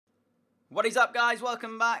What is up, guys?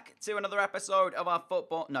 Welcome back to another episode of our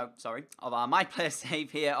of our My Player Save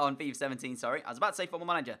here on FIFA 17, I was about to say Football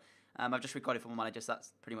Manager. I've just recorded Football Manager, so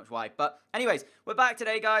that's pretty much why. But anyways, we're back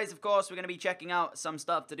today, guys. Of course, we're going to be checking out some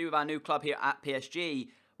stuff to do with our new club here at PSG.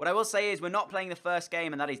 What I will say is we're not playing the first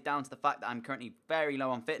game, and that is down to the fact that I'm currently very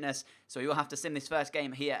low on fitness, so we will have to sim this first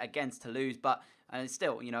game here against Toulouse. But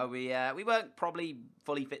still, you know, we weren't probably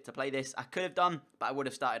fully fit to play this. I could have done, but I would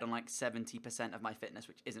have started on like 70% of my fitness,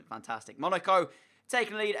 which isn't fantastic. Monaco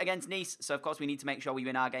taking the lead against Nice, so of course we need to make sure we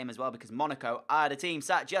win our game as well, because Monaco are the team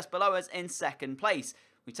sat just below us in second place.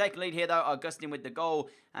 We take the lead here, though. Augustin with the goal,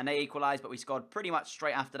 and they equalised, but we scored pretty much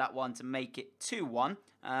straight after that one to make it 2-1.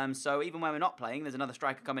 So even when we're not playing, there's another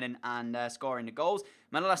striker coming in and scoring the goals.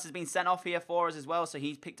 Manolas has been sent off here for us as well, so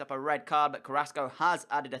he's picked up a red card, but Carrasco has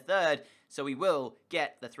added a third, so we will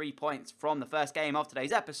get the 3 points from the first game of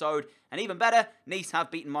today's episode. And even better, Nice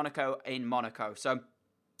have beaten Monaco in Monaco. So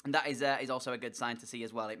and that is also a good sign to see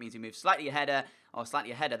as well. It means we move slightly ahead,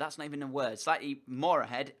 that's not even a word, slightly more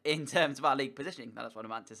ahead in terms of our league positioning. That's what I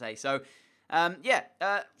meant to say. So,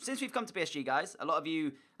 since we've come to PSG, guys, a lot of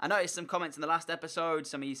you, I noticed some comments in the last episode,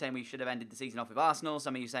 some of you saying we should have ended the season off with Arsenal,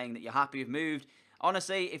 some of you saying that you're happy we've moved.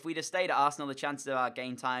 Honestly, if we'd have stayed at Arsenal, the chances of our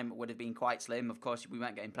game time would have been quite slim. Of course, we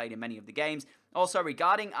weren't getting played in many of the games. Also,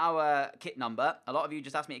 regarding our kit number, a lot of you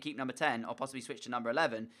just asked me to keep number 10 or possibly switch to number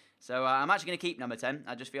 11. So I'm actually going to keep number 10.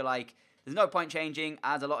 I just feel like there's no point changing.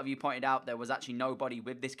 As a lot of you pointed out, there was actually nobody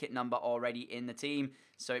with this kit number already in the team.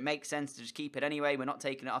 So it makes sense to just keep it anyway. We're not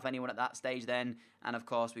taking it off anyone at that stage then. And of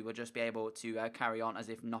course, we will just be able to carry on as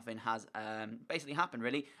if nothing has basically happened,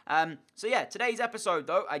 really. So yeah, today's episode,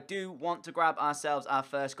 though, I do want to grab ourselves our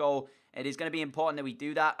first goal. It is going to be important that we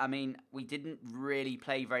do that. I mean, we didn't really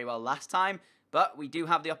play very well last time, but we do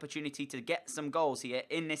have the opportunity to get some goals here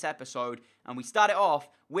in this episode. And we start it off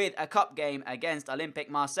with a cup game against Olympique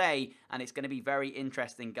Marseille. And it's going to be very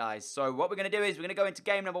interesting, guys. So what we're going to do is we're going to go into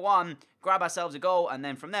game number 1, grab ourselves a goal. And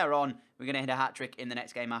then from there on, we're going to hit a hat-trick in the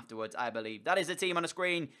next game afterwards, I believe. That is the team on the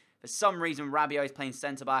screen. For some reason, Rabiot is playing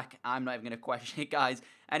centre-back. I'm not even going to question it, guys.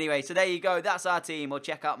 Anyway, so there you go. That's our team. We'll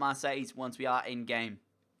check out Marseille's once we are in game.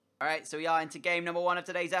 Alright, so we are into game number 1 of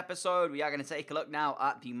today's episode. We are going to take a look now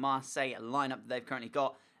at the Marseille lineup that they've currently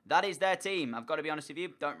got. That is their team. I've got to be honest with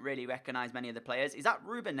you, don't really recognise many of the players. Is that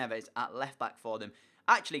Ruben Neves at left-back for them?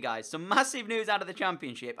 Actually, guys, some massive news out of the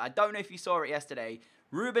Championship. I don't know if you saw it yesterday.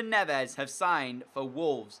 Ruben Neves have signed for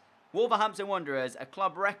Wolves. Wolverhampton Wanderers, a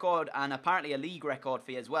club record and apparently a league record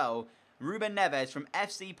fee as well. Ruben Neves from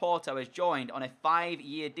FC Porto has joined on a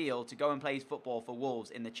 5-year deal to go and play his football for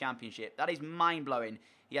Wolves in the Championship. That is mind-blowing.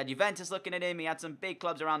 He had Juventus looking at him, he had some big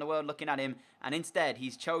clubs around the world looking at him, and instead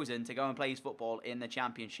he's chosen to go and play his football in the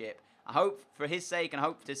Championship. I hope for his sake, and I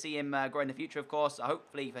hope to see him grow in the future, of course,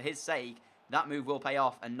 hopefully for his sake, that move will pay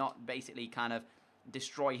off and not basically kind of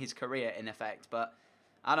destroy his career in effect. But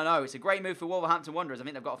I don't know, it's a great move for Wolverhampton Wanderers. I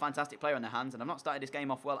think they've got a fantastic player on their hands, and I've not started this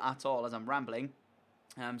game off well at all as I'm rambling.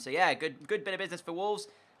 So yeah, good bit of business for Wolves.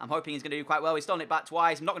 I'm hoping he's going to do quite well. He's stolen it back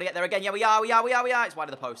twice. I'm not going to get there again. Yeah, we are. It's wide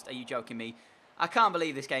of the post. Are you joking me? I can't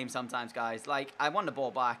believe this game sometimes, guys. Like, I won the ball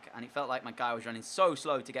back, and it felt like my guy was running so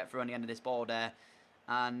slow to get through on the end of this ball there.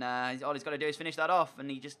 And all he's got to do is finish that off, and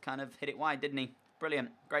he just kind of hit it wide, didn't he? Brilliant.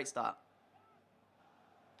 Great start.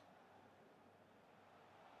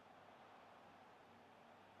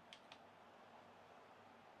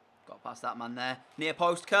 Got past that man there. Near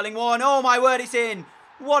post, curling one. Oh, my word, it's in.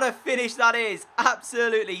 What a finish that is.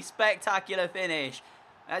 Absolutely spectacular finish.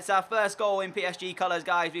 That's our first goal in PSG colours,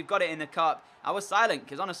 guys. We've got it in the cup. I was silent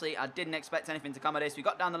because, honestly, I didn't expect anything to come of this. We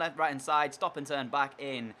got down the left, right-hand side, stop and turn back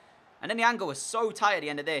in. And then the angle was so tight at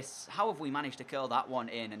the end of this. How have we managed to curl that one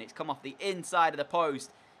in? And it's come off the inside of the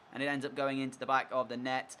post, and it ends up going into the back of the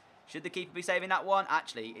net. Should the keeper be saving that one?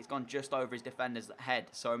 Actually, it's gone just over his defender's head.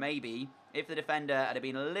 So maybe, if the defender had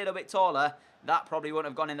been a little bit taller, that probably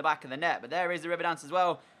wouldn't have gone in the back of the net. But there is the river dance as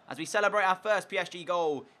well, as we celebrate our first PSG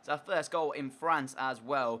goal. It's our first goal in France as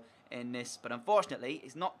well in this. But unfortunately,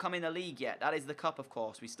 it's not come in the league yet. That is the cup, of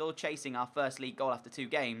course. We're still chasing our first league goal after 2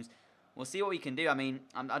 games. We'll see what we can do. I mean,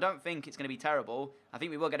 I don't think it's going to be terrible. I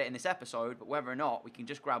think we will get it in this episode. But whether or not we can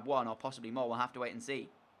just grab one or possibly more, we'll have to wait and see.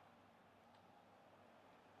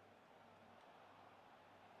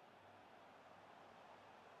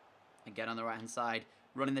 Again on the right-hand side.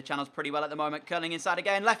 Running the channels pretty well at the moment. Curling inside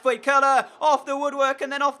again. Left foot curler. Off the woodwork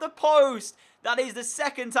and then off the post. That is the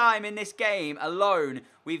second time in this game alone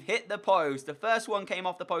we've hit the post. The first one came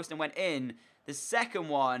off the post and went in. The second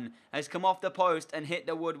one has come off the post and hit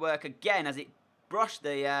the woodwork again as it brushed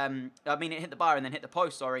the... it hit the bar and then hit the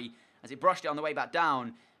post, sorry. As it brushed it on the way back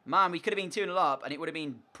down. Man, we could have been 2-0 up, and it would have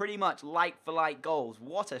been pretty much like-for-like goals.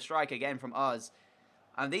 What a strike again from us.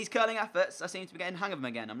 And these curling efforts, I seem to be getting the hang of them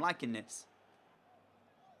again. I'm liking this.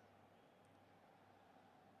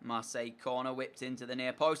 Marseille corner whipped into the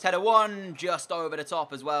near post. Header 1 just over the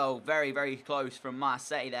top as well. Very, very close from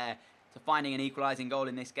Marseille there to finding an equalising goal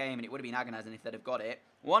in this game. And it would have been agonising if they'd have got it.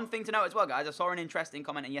 One thing to note as well, guys. I saw an interesting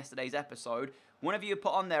comment in yesterday's episode. One of you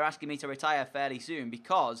put on there asking me to retire fairly soon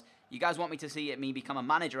because you guys want me to see me become a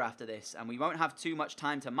manager after this. And we won't have too much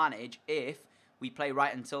time to manage if we play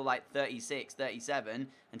right until like 36, 37,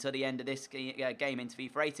 until the end of this game into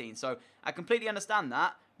FIFA 18. So I completely understand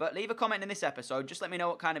that. But leave a comment in this episode. Just let me know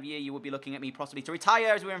what kind of year you would be looking at me possibly to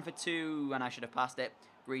retire, as we're in for 2, and I should have passed it.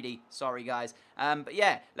 Greedy. Sorry, guys. But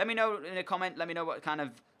yeah, let me know in a comment. Let me know what kind of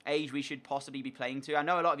age we should possibly be playing to. I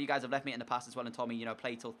know a lot of you guys have left me in the past as well and told me, you know,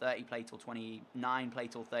 play till 30, play till 29, play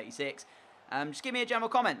till 36. Just give me a general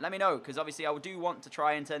comment. Let me know, because obviously I do want to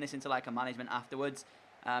try and turn this into like a management afterwards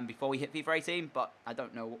before we hit FIFA 18, but I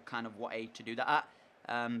don't know what age to do that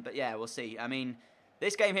at. But yeah, we'll see. I mean,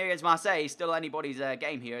 this game here against Marseille is still anybody's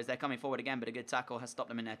game here as they're coming forward again, but a good tackle has stopped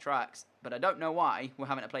them in their tracks. But I don't know why we're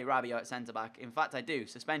having to play Rabiot at centre-back. In fact, I do.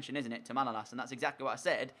 Suspension, isn't it, to Manolas? And that's exactly what I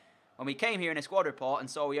said when we came here in a squad report and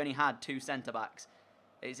saw we only had 2 centre-backs.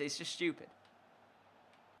 It's just stupid.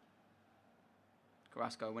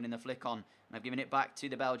 Carrasco winning the flick on. And I've given it back to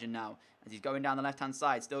the Belgian now as he's going down the left-hand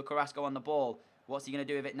side. Still Carrasco on the ball. What's he going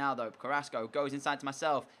to do with it now, though? Carrasco goes inside to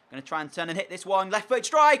myself. Going to try and turn and hit this one. Left foot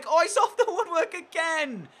strike. Oh, it's off the woodwork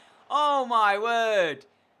again. Oh, my word.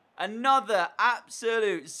 Another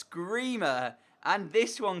absolute screamer. And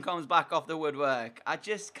this one comes back off the woodwork. I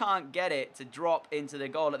just can't get it to drop into the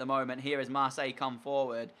goal at the moment here as Marseille come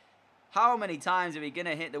forward. How many times are we going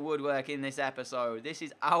to hit the woodwork in this episode? This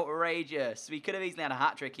is outrageous. We could have easily had a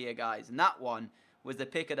hat-trick here, guys. And that one was the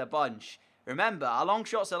pick of the bunch. Remember, our long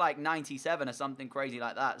shots are like 97 or something crazy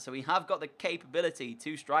like that. So we have got the capability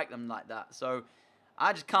to strike them like that. So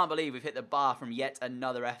I just can't believe we've hit the bar from yet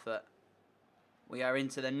another effort. We are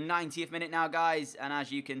into the 90th minute now, guys. And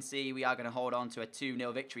as you can see, we are going to hold on to a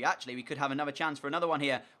 2-0 victory. Actually, we could have another chance for another one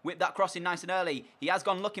here. Whip that cross in nice and early. He has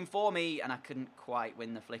gone looking for me, and I couldn't quite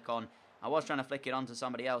win the flick on. I was trying to flick it onto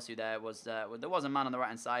somebody else who there was a man on the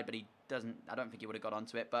right-hand side, but I don't think he would have got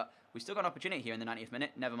onto it. But we've still got an opportunity here in the 90th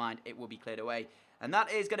minute. Never mind, it will be cleared away. And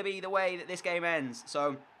that is going to be the way that this game ends.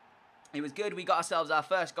 So it was good. We got ourselves our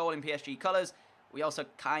first goal in PSG colours. We also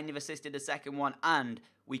kind of assisted the second one, and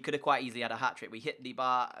we could have quite easily had a hat-trick. We hit the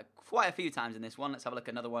bar quite a few times in this one. Let's have a look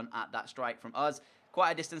at another one at that strike from us.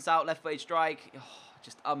 Quite a distance out, left-footed strike. Oh,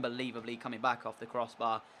 just unbelievably coming back off the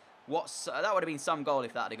crossbar. That would have been some goal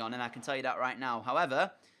if that had gone, and I can tell you that right now.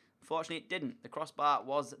 However, unfortunately it didn't. The crossbar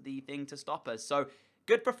was the thing to stop us. So,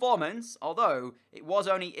 good performance, although it was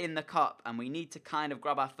only in the cup, and we need to kind of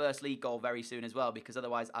grab our first league goal very soon as well, because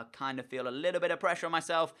otherwise I'll kind of feel a little bit of pressure on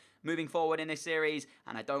myself moving forward in this series,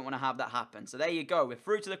 and I don't want to have that happen. So there you go. We're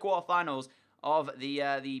through to the quarterfinals of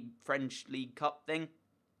the French League Cup thing.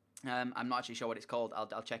 I'm not actually sure what it's called.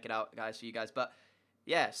 I'll check it out, guys, for you guys. But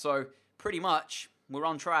yeah, so pretty much we're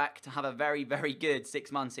on track to have a very, very good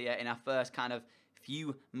 6 months here in our first kind of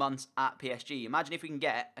few months at PSG. Imagine if we can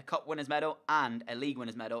get a Cup Winners' Medal and a League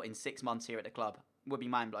Winners' Medal in 6 months here at the club. Would be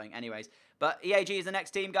mind-blowing anyways. But EAG is the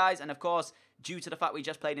next team, guys. And of course, due to the fact we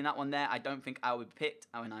just played in that one there, I don't think I would be picked.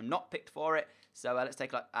 I mean, I'm not picked for it. So let's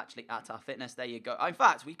take a look actually at our fitness. There you go. In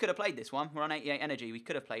fact, we could have played this one. We're on 88 energy. We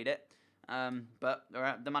could have played it. But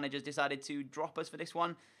the managers decided to drop us for this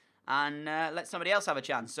one and let somebody else have a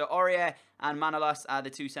chance. So Aurier and Manolas are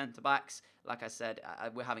the 2 centre-backs. Like I said,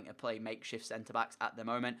 we're having to play makeshift centre-backs at the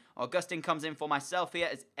moment. Augustin comes in for myself here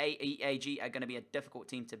as EAG are going to be a difficult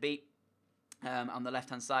team to beat. On the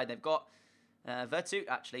left-hand side, they've got Vertu,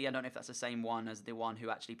 actually. I don't know if that's the same one as the one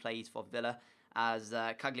who actually plays for Villa, as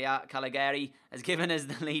Caligari has given us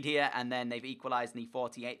the lead here, and then they've equalised in the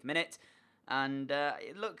 48th minute. And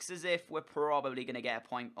it looks as if we're probably going to get a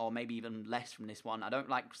point, or maybe even less from this one. I don't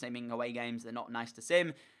like simming away games. They're not nice to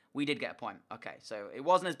sim. We did get a point. Okay, so it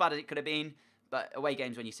wasn't as bad as it could have been, but away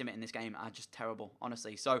games when you sim it in this game are just terrible,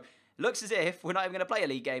 honestly. So it looks as if we're not even going to play a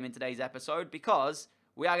league game in today's episode, because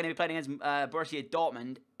we are going to be playing against Borussia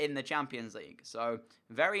Dortmund in the Champions League. So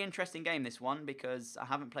very interesting game, this one, because I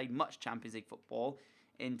haven't played much Champions League football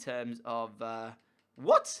in terms of...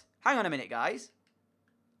 What? Hang on a minute, guys.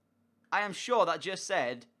 I am sure that just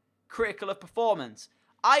said critical of performance.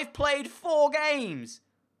 I've played 4 games.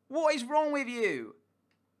 What is wrong with you?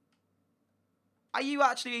 Are you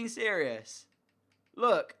actually being serious?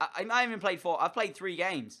 Look, I haven't even played 4. I've played 3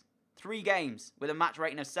 games. 3 games with a match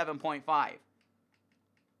rating of 7.5.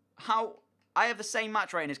 How? I have the same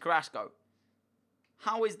match rating as Carrasco.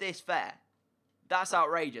 How is this fair? That's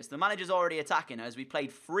outrageous. The manager's already attacking us. We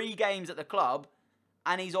played 3 games at the club,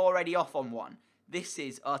 and he's already off on 1. This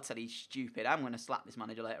is utterly stupid. I'm going to slap this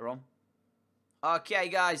manager later on. Okay,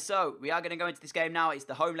 guys, so we are going to go into this game now. It's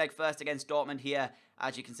the home leg first against Dortmund here.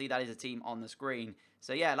 As you can see, that is a team on the screen.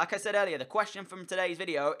 So, yeah, like I said earlier, the question from today's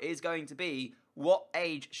video is going to be, what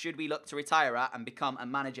age should we look to retire at and become a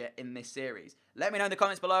manager in this series? Let me know in the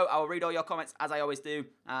comments below. I will read all your comments, as I always do.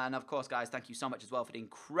 And, of course, guys, thank you so much as well for the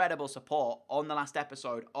incredible support on the last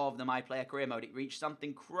episode of the My Player Career Mode. It reached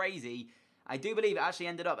something crazy. I do believe it actually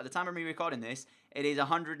ended up, at the time of me recording this, it is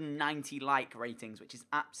 190 like ratings, which is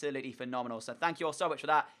absolutely phenomenal. So thank you all so much for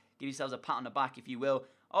that. Give yourselves a pat on the back if you will.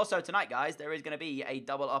 Also, tonight, guys, there is going to be a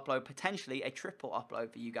double upload, potentially a triple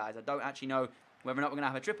upload for you guys. I don't actually know whether or not we're going to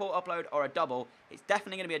have a triple upload or a double. It's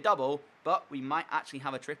definitely going to be a double, but we might actually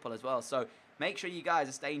have a triple as well. So make sure you guys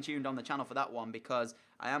are staying tuned on the channel for that one, because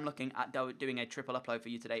I am looking at doing a triple upload for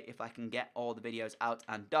you today if I can get all the videos out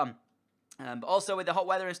and done. But also with the hot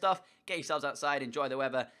weather and stuff, get yourselves outside, enjoy the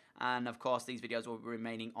weather, and of course these videos will be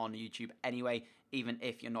remaining on YouTube anyway, even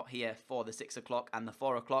if you're not here for the 6 o'clock and the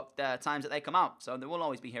 4 o'clock times that they come out. So they will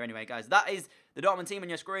always be here anyway, guys. That is the Dortmund team on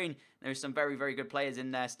your screen. There's some very, very good players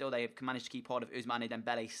in there still. They have managed to keep hold of Ousmane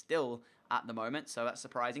Dembele still at the moment, so that's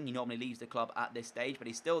surprising. He normally leaves the club at this stage, but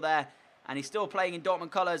he's still there, and he's still playing in Dortmund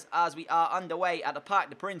colours as we are underway at the Parc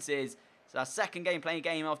des Princes. It's our second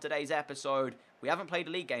game of today's episode. We haven't played a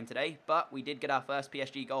league game today, but we did get our first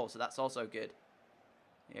PSG goal, so that's also good.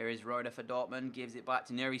 Here is Roda for Dortmund, gives it back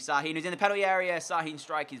to Nuri Sahin, who's in the penalty area. Sahin's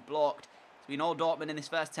strike is blocked. It's been all Dortmund in this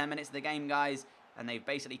first 10 minutes of the game, guys, and they've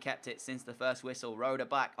basically kept it since the first whistle. Roda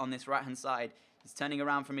back on this right-hand side. He's turning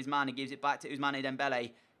around from his man. He gives it back to Ousmane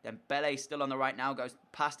Dembele. Dembele's still on the right now, goes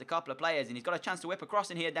past a couple of players, and he's got a chance to whip across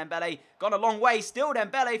in here. Dembele gone a long way. Still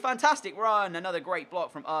Dembele, fantastic run. Another great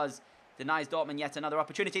block from us. Denies Dortmund yet another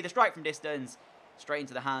opportunity. The strike from distance, straight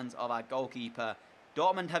into the hands of our goalkeeper.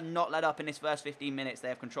 Dortmund have not let up in this first 15 minutes. They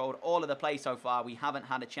have controlled all of the play so far. We haven't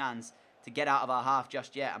had a chance to get out of our half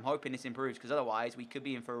just yet. I'm hoping this improves, because otherwise we could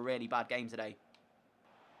be in for a really bad game today.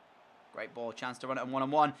 Great ball, chance to run it on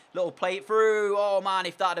one-on-one. Little play it through. Oh, man,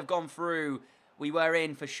 if that had gone through, we were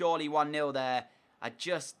in for surely 1-0 there. I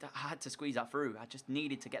had to squeeze that through. I just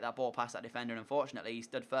needed to get that ball past that defender, and unfortunately, he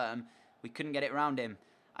stood firm. We couldn't get it around him.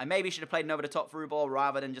 I maybe should have played an over-the-top through ball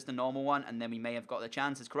rather than just a normal one, and then we may have got the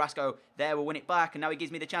chance. As Carrasco there will win it back, and now he gives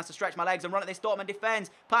me the chance to stretch my legs and run at this Dortmund defence.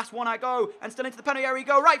 Past one I go, and still into the penalty area we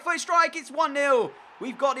go. Right foot strike, it's 1-0.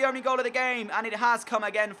 We've got the only goal of the game, and it has come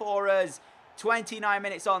again for us. 29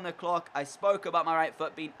 minutes on the clock. I spoke about my right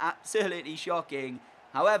foot being absolutely shocking.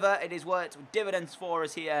 However, it has worked dividends for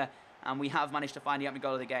us here, and we have managed to find the only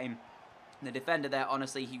goal of the game. The defender there,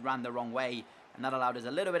 honestly, he ran the wrong way, and that allowed us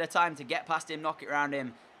a little bit of time to get past him, knock it around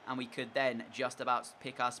him, and we could then just about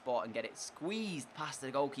pick our spot and get it squeezed past the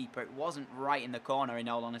goalkeeper. It wasn't right in the corner, in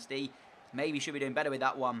all honesty. Maybe should be doing better with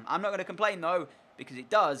that one. I'm not going to complain, though, because it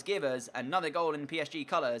does give us another goal in PSG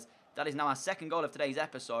colours. That is now our second goal of today's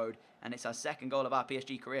episode, and it's our second goal of our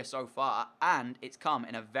PSG career so far, and it's come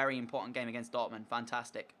in a very important game against Dortmund.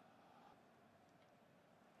 Fantastic.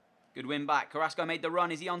 Good win back. Carrasco made the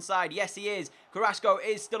run. Is he onside? Yes, he is. Carrasco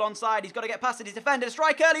is still onside. He's got to get past his defender.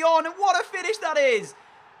 Strike early on. And what a finish that is.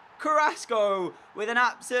 Carrasco with an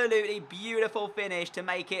absolutely beautiful finish to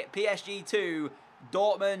make it PSG 2,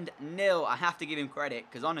 Dortmund 0. I have to give him credit,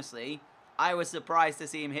 because honestly, I was surprised to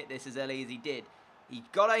see him hit this as early as he did. He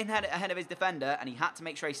got ahead of his defender, and he had to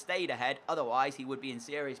make sure he stayed ahead. Otherwise, he would be in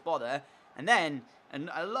serious bother. And then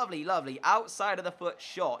a lovely, lovely outside of the foot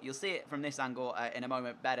shot. You'll see it from this angle in a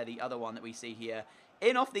moment better, the other one that we see here.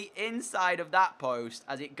 In off the inside of that post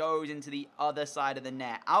as it goes into the other side of the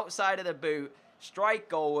net. Outside of the boot, strike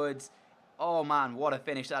goalwards. Oh, man, what a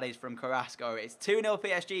finish that is from Carrasco. It's 2-0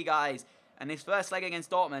 PSG, guys. And this first leg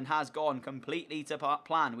against Dortmund has gone completely to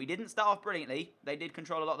plan. We didn't start off brilliantly. They did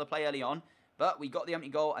control a lot of the play early on. But we got the empty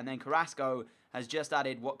goal, and then Carrasco has just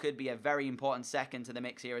added what could be a very important second to the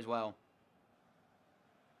mix here as well.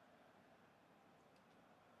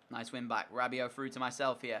 Nice win back. Rabiot through to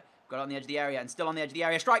myself here. Got on the edge of the area, and still on the edge of the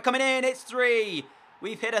area. Strike coming in. It's 3.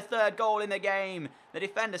 We've hit a third goal in the game. The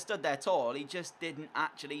defender stood there tall. He just didn't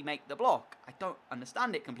actually make the block. I don't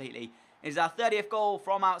understand it completely. It's our 30th goal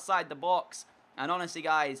from outside the box. And honestly,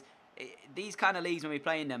 guys, these kind of leagues when we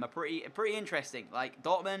play in them are pretty interesting. Like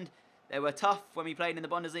Dortmund, they were tough when we played in the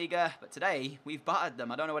Bundesliga, but today we've battered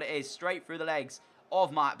them. I don't know what it is. Straight through the legs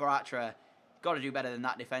of Marc Bartra. Got to do better than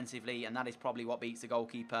that defensively, and that is probably what beats the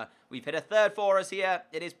goalkeeper. We've hit a third for us here.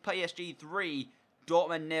 It is PSG 3,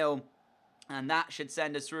 Dortmund 0, and that should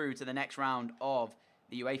send us through to the next round of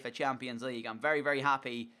the UEFA Champions League. I'm very, very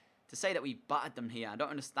happy to say that we battered them here, I don't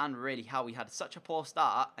understand really how we had such a poor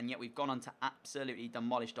start, and yet we've gone on to absolutely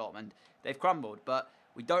demolish Dortmund. They've crumbled, but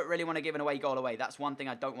we don't really want to give an away goal away. That's one thing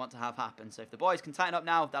I don't want to have happen. So if the boys can tighten up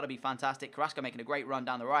now, that'll be fantastic. Carrasco making a great run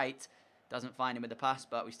down the right. Doesn't find him with the pass,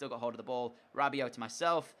 but we still got hold of the ball. Rabiot to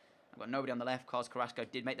myself. I've got nobody on the left because Carrasco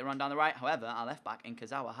did make the run down the right. However, our left back in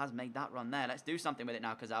Kazawa has made that run there. Let's do something with it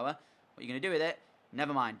now, Kazawa. What are you going to do with it?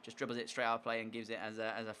 Never mind. Just dribbles it straight out of play and gives it as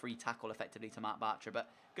a free tackle effectively to Mark Bartra. But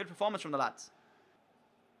good performance from the lads.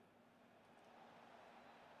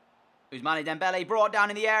 Ousmane Dembele brought down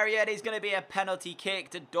in the area. It is going to be a penalty kick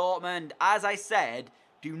to Dortmund. As I said,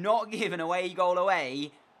 do not give an away goal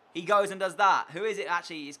away. He goes and does that. Who is it?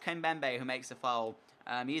 Actually, it's Kimpembe who makes the foul.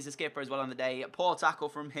 He is the skipper as well on the day. A poor tackle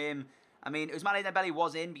from him. I mean, Ousmane Dembele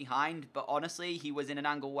was in behind, but honestly, he was in an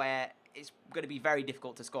angle where it's going to be very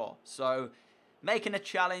difficult to score. So, making a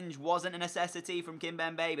challenge wasn't a necessity from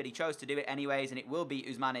Kimpembe, but he chose to do it anyways, and it will be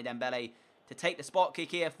Ousmane Dembele to take the spot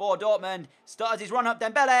kick here for Dortmund. Starts his run up.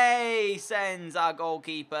 Dembele sends our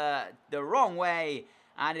goalkeeper the wrong way.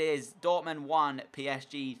 And it is Dortmund 1,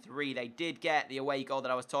 PSG 3. They did get the away goal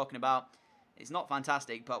that I was talking about. It's not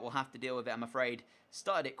fantastic, but we'll have to deal with it, I'm afraid.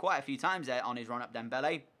 Started it quite a few times there on his run up,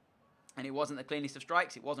 Dembele. And it wasn't the cleanest of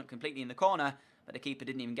strikes. It wasn't completely in the corner. But the keeper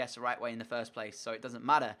didn't even guess the right way in the first place. So it doesn't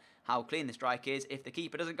matter how clean the strike is if the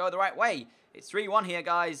keeper doesn't go the right way. It's 3-1 here,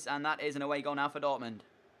 guys. And that is an away goal now for Dortmund.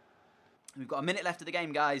 We've got a minute left of the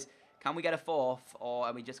game, guys. Can we get a fourth? Or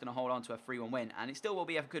are we just going to hold on to a 3-1 win? And it still will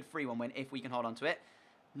be a good 3-1 win if we can hold on to it.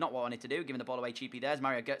 Not what I wanted to do, giving the ball away cheaply there.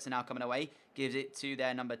 Mario Götze now coming away. Gives it to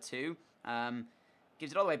their number 2.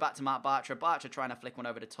 Gives it all the way back to Mark Bartra. Bartra trying to flick one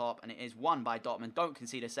over the top. And it is won by Dortmund. Don't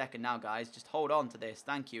concede a second now, guys. Just hold on to this.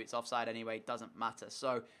 Thank you. It's offside anyway. Doesn't matter.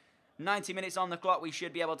 So, 90 minutes on the clock. We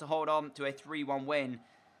should be able to hold on to a 3-1 win.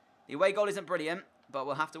 The away goal isn't brilliant, but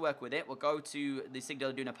we'll have to work with it. We'll go to the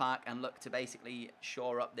Sigdal Iduna Park and look to basically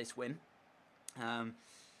shore up this win.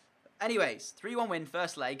 Anyways, 3-1 win,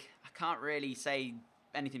 first leg. I can't really say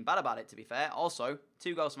anything bad about it, to be fair. Also,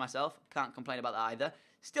 2 goals for myself. Can't complain about that either.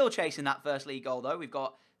 Still chasing that first league goal, though. We've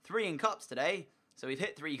got 3 in cups today, so we've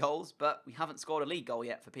hit 3 goals, but we haven't scored a league goal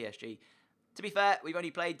yet for PSG. To be fair, we've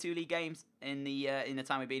only played 2 league games in the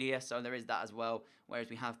time we've been here, so there is that as well, whereas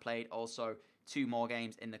we have played also 2 more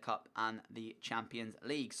games in the Cup and the Champions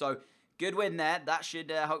League. So, good win there. That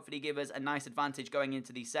should hopefully give us a nice advantage going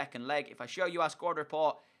into the second leg. If I show you our squad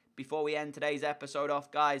report before we end today's episode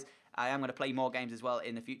off, guys, I am going to play more games as well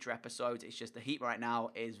in the future episodes. It's just the heat right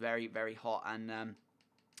now is very, very hot, and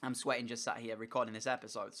I'm sweating just sat here recording this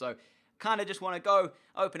episode. So, kind of just want to go,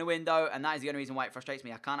 open a window, and that is the only reason why it frustrates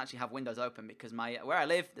me. I can't actually have windows open because where I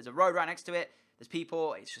live, there's a road right next to it. There's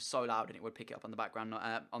people. It's just so loud, and it would pick it up on the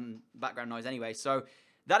background noise anyway. So,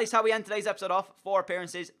 that is how we end today's episode off. 4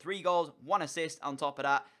 appearances, 3 goals, 1 assist on top of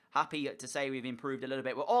that. Happy to say we've improved a little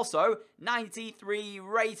bit. We're also 93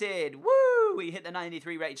 rated. Woo! We hit the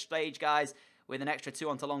 93 rated stage, guys, with an extra 2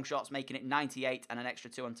 onto long shots, making it 98, and an extra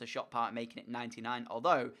 2 onto shot power, making it 99.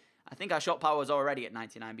 Although, I think our shot power was already at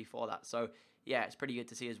 99 before that. So, yeah, it's pretty good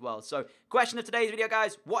to see as well. So, question of today's video,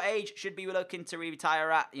 guys. What age should we be looking to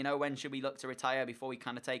retire at? You know, when should we look to retire before we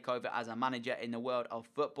kind of take over as a manager in the world of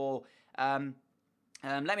football?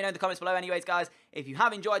 Let me know in the comments below anyways, guys. If you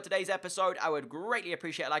have enjoyed today's episode, I would greatly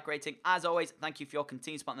appreciate a like rating. As always, thank you for your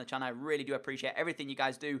continued support on the channel. I really do appreciate everything you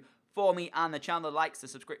guys do for me and the channel, the likes, the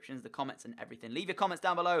subscriptions, the comments, and everything. Leave your comments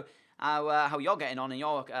down below how you're getting on in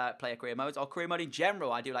your player career modes or career mode in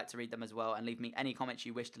general. I do like to read them as well, and leave me any comments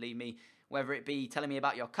you wish to leave me, whether it be telling me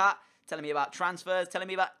about your cat, telling me about transfers, telling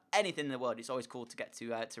me about anything in the world. It's always cool to get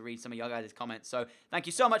to read some of your guys' comments. So thank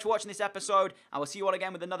you so much for watching this episode. I will see you all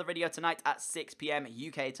again with another video tonight at 6 PM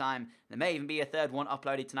UK time. There may even be a third one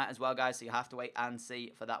uploaded tonight as well, guys, so you have to wait and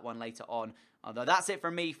see for that one later on. Although that's it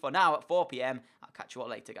from me for now at 4 PM. I'll catch you all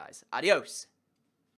later, guys. Adios.